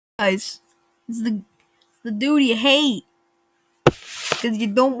It's the dude you hate. Because you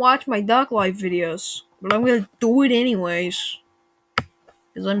don't watch my Duck Life videos. But I'm gonna do it anyways.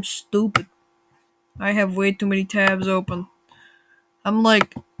 Because I'm stupid. I have way too many tabs open. I'm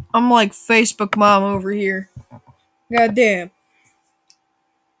like Facebook mom over here. Goddamn.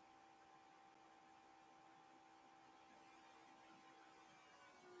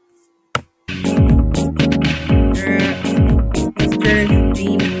 Let's turn into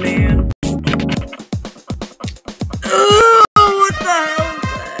Demon Man. Oh, what the hell is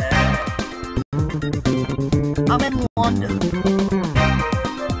that? I'm in London.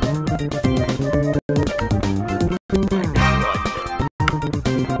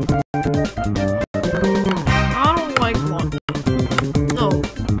 I don't like London. No.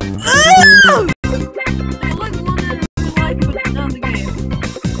 Ah! I like London in real life, but not the game.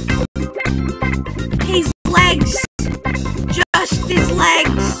 His legs! Just his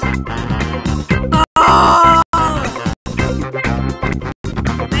legs! Oh!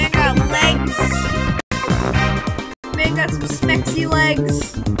 Man got legs! Man got some smexy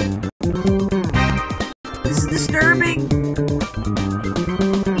legs! This is disturbing!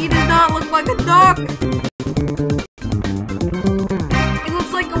 He does not look like a duck! He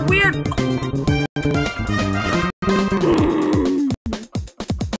looks like a weird...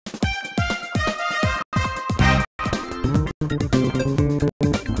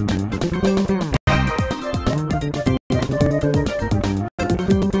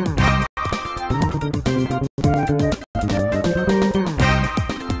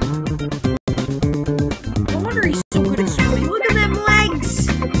 No wonder he's so good at swimming. Look at them legs!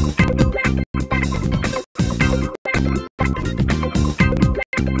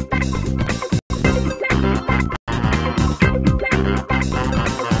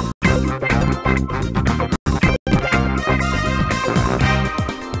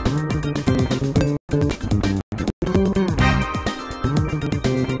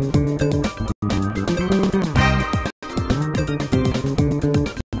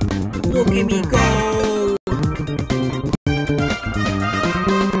 Look at me go!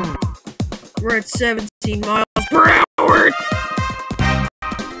 We're at 17 miles per hour!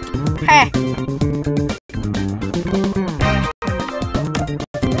 Hey!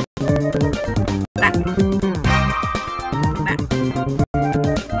 Back. Back.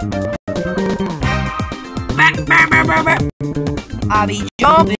 I be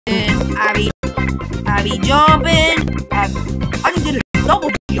jumping. I be jumping. I just did a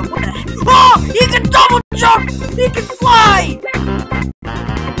double jump. What the heck? Oh! He can double jump! He can fly!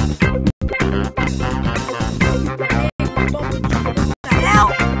 What the hell?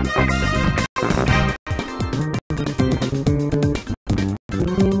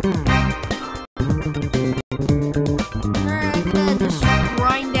 Alright, I'm gonna just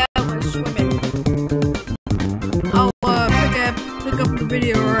grind out my swimming. I'll pick up the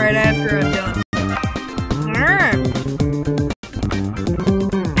video right after I'm done. Alright.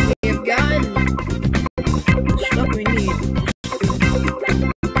 We've gotten the stuff we need.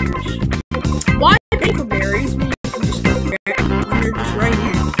 Why pay for berries when you can just get when they're just right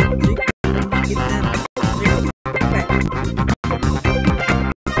here? So you can get them. Okay.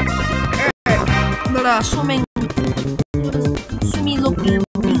 Alright. But swimming looking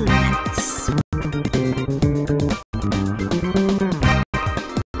real nice.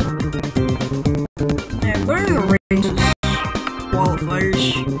 And what are the races? Qualifiers.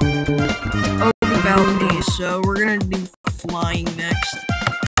 Oh, the balconies, so we're gonna do flying next.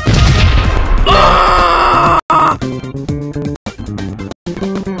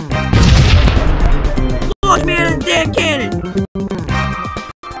 Launch man and Dan Cannon!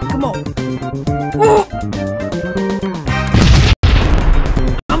 Come on. Woo!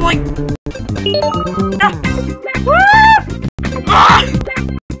 I'm like... Ah! Woo! Ah!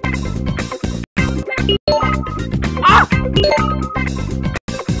 Ah!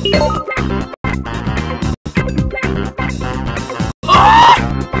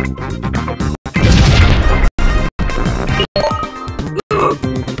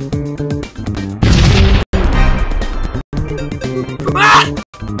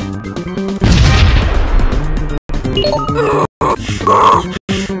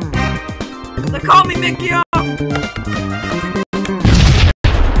 They call me Mickey. Damn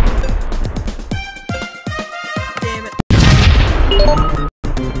it.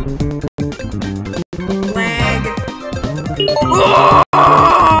 Lag.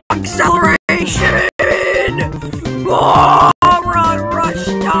 Oh, acceleration. Oh, we're on rush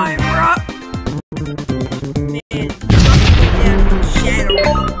time, bro. Man,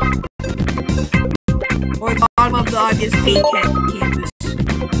 shadow. Or bottom of the obvious paint campus.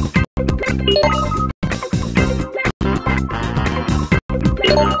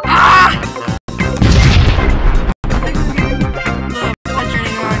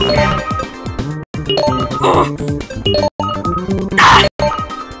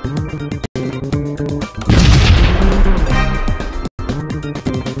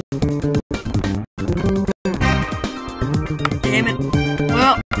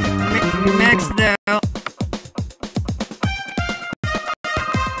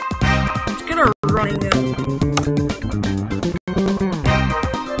 are running it.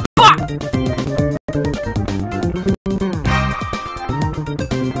 Fuck!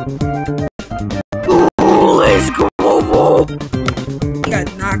 Oh, let's go! He got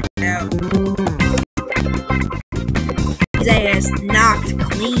knocked out. His ass knocked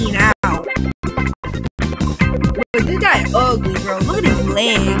clean out. Wait, this guy ugly, bro. Look at his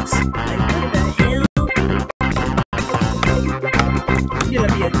legs. Like, what the hell? He's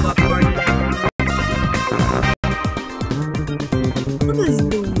gonna be a duck party. Look at this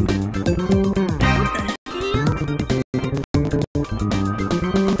dude. What the hell?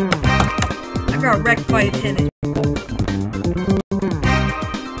 I got wrecked by a tennis ball.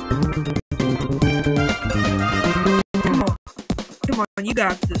 Come on, you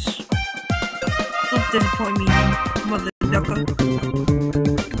got this. Don't disappoint me, mother ducker.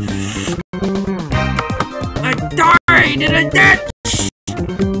 I died in a ditch!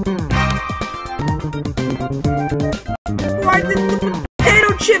 Why did the potato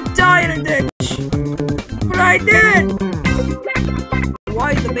chip die in a ditch? But I did!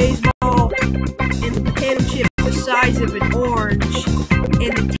 Why is the baseball and the potato chip the size of an orange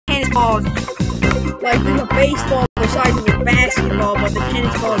and the tennis ball is like there's a baseball the size of a basketball, but the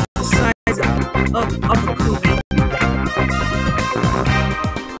tennis ball is the size of a coin.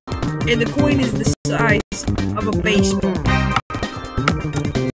 And the coin is the size of a baseball.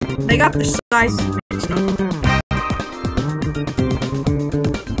 They got the sizes mixed up.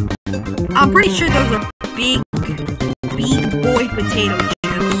 I'm pretty sure those are big boy potato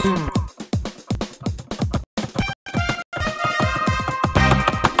chips.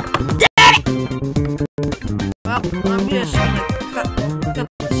 Well, I'm just gonna cut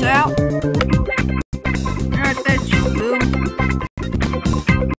this out. Alright, that's boom.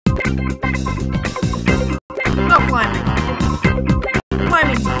 No climbing.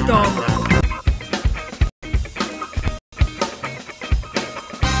 Climbing's dumb.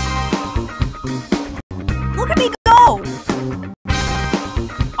 Look at me go!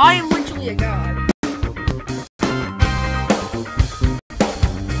 I am literally a god.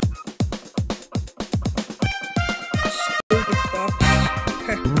 Stupid ducks.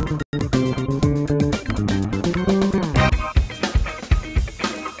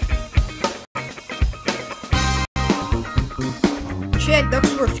 Chad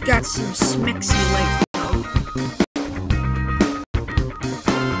Ducksworth got some smexy legs, though.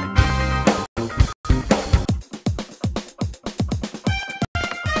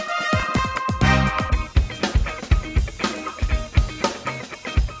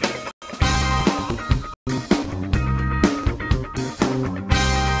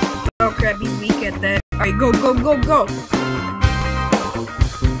 Oh crap, he's weak at that. Alright, go, go, go, go!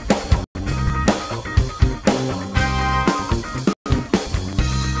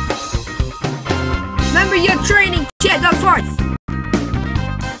 Remember your training, Chad Ducksworth!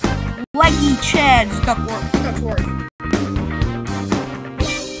 Leggy Chad Ducksworth.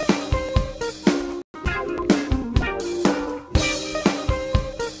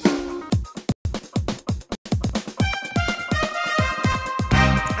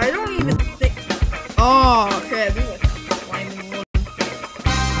 I don't even think. Oh, okay, this is like climbing one.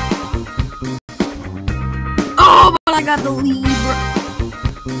 Oh, but I got the lead.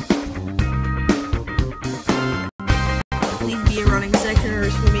 Please be a running section or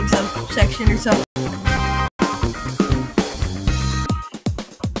a swimming section or something.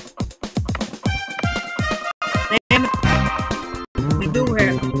 Damn it. We do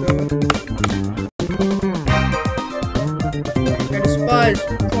have to go. I despise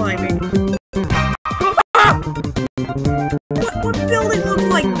climbing. Ah! What building looks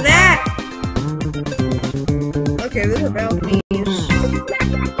like that? Okay, these are balconies.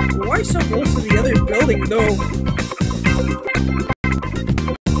 Why so close to the other building, though?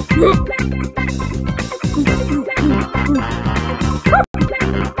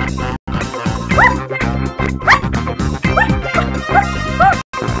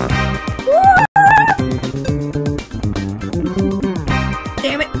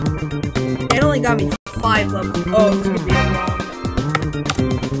 Damn it! It only got me 5 levels. Oh, it's gonna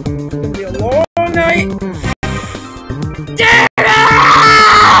be a long night. Damn it!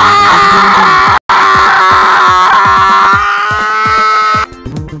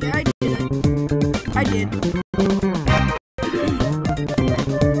 I did.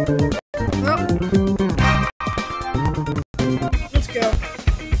 Well, let's go.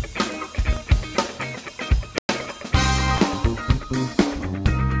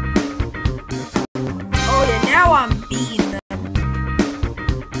 Oh yeah, now I'm beating them.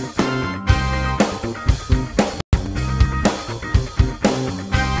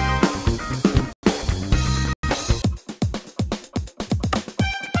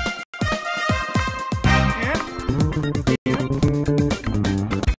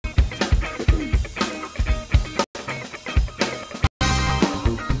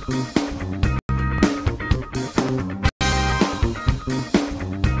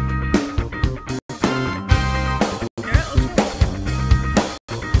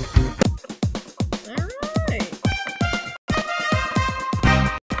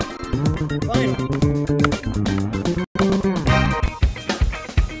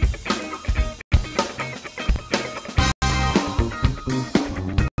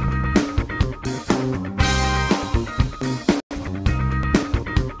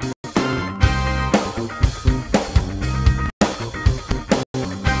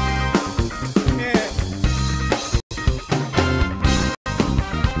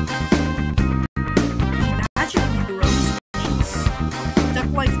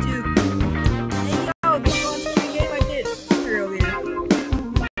 Life 2. Hey yo, this one's the game I did earlier.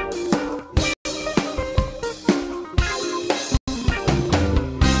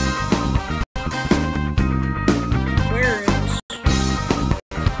 Where is?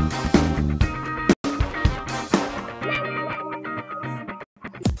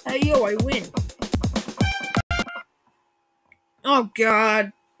 Hey yo, I win. Oh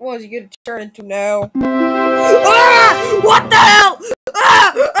god. What is he gonna turn into now? Ah! What the hell?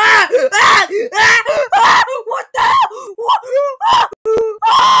 Ah! Ah! Ah! Ah! Ah! What the hell? What? Ah!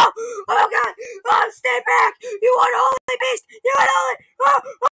 Ah! Oh god! Oh, stay back! You unholy beast! You unholy! Oh!